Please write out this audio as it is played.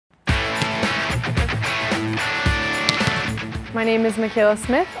My name is Michaela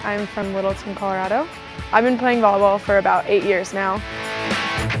Smith. I'm from Littleton, Colorado. I've been playing volleyball for about 8 years now.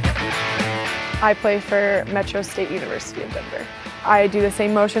 I play for Metro State University of Denver. I do the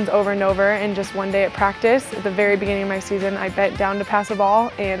same motions over and over, and just one day at practice, at the very beginning of my season, I bent down to pass a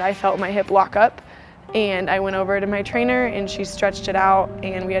ball and I felt my hip lock up. And I went over to my trainer and she stretched it out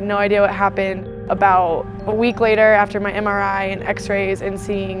and we had no idea what happened. About a week later, after my MRI and x-rays and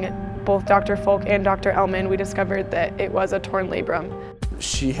seeing both Dr. Folk and Dr. Ellman, we discovered that it was a torn labrum.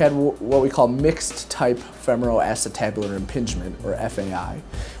 She had what we call mixed type femoral acetabular impingement, or FAI,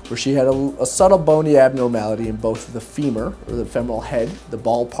 where she had a subtle bony abnormality in both the femur, or the femoral head, the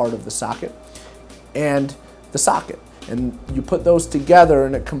ball part of the socket, and the socket. And you put those together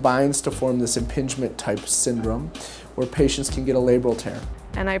and it combines to form this impingement type syndrome where patients can get a labral tear.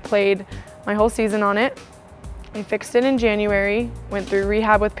 And I played my whole season on it. I fixed it in January, went through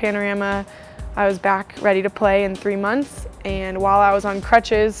rehab with Panorama. I was back ready to play in 3 months, and while I was on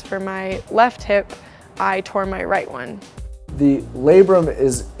crutches for my left hip, I tore my right one. The labrum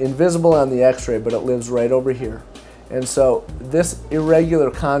is invisible on the x-ray, but it lives right over here. And so this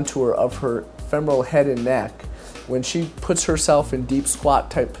irregular contour of her femoral head and neck, when she puts herself in deep squat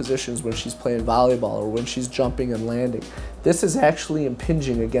type positions when she's playing volleyball or when she's jumping and landing, this is actually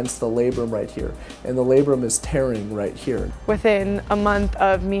impinging against the labrum right here, and the labrum is tearing right here. Within a month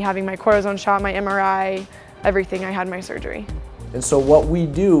of me having my cortisone shot, my MRI, everything, I had my surgery. And so what we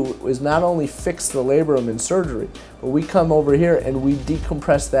do is not only fix the labrum in surgery, but we come over here and we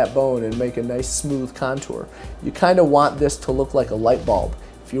decompress that bone and make a nice smooth contour. You kind of want this to look like a light bulb.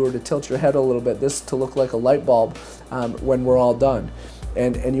 If you were to tilt your head a little bit, this to look like a light bulb when we're all done.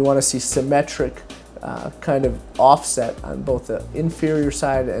 And you want to see symmetric kind of offset on both the inferior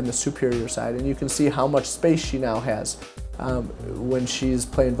side and the superior side. And you can see how much space she now has when she's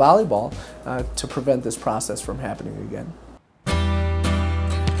playing volleyball to prevent this process from happening again.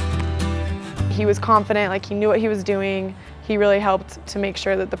 He was confident, like he knew what he was doing. He really helped to make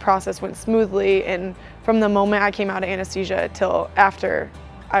sure that the process went smoothly, and from the moment I came out of anesthesia till after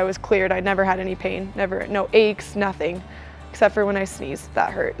I was cleared, I never had any pain, no aches, nothing, except for when I sneezed.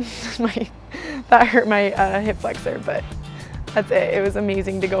 That hurt. That hurt my hip flexor, but that's it. It was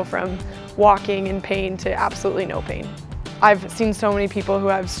amazing to go from walking in pain to absolutely no pain. I've seen so many people who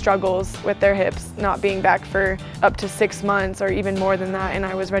have struggles with their hips not being back for up to 6 months or even more than that, and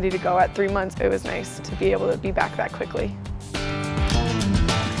I was ready to go at 3 months. It was nice to be able to be back that quickly.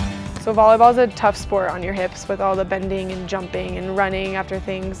 So volleyball is a tough sport on your hips with all the bending and jumping and running after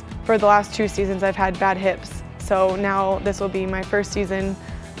things. For the last 2 seasons I've had bad hips, so now this will be my first season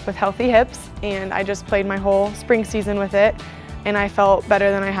with healthy hips, and I just played my whole spring season with it, and I felt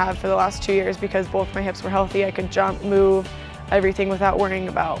better than I have for the last 2 years because both my hips were healthy. I could jump, move, everything without worrying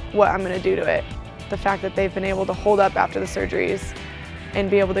about what I'm going to do to it. The fact that they've been able to hold up after the surgeries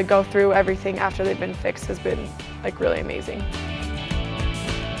and be able to go through everything after they've been fixed has been like really amazing.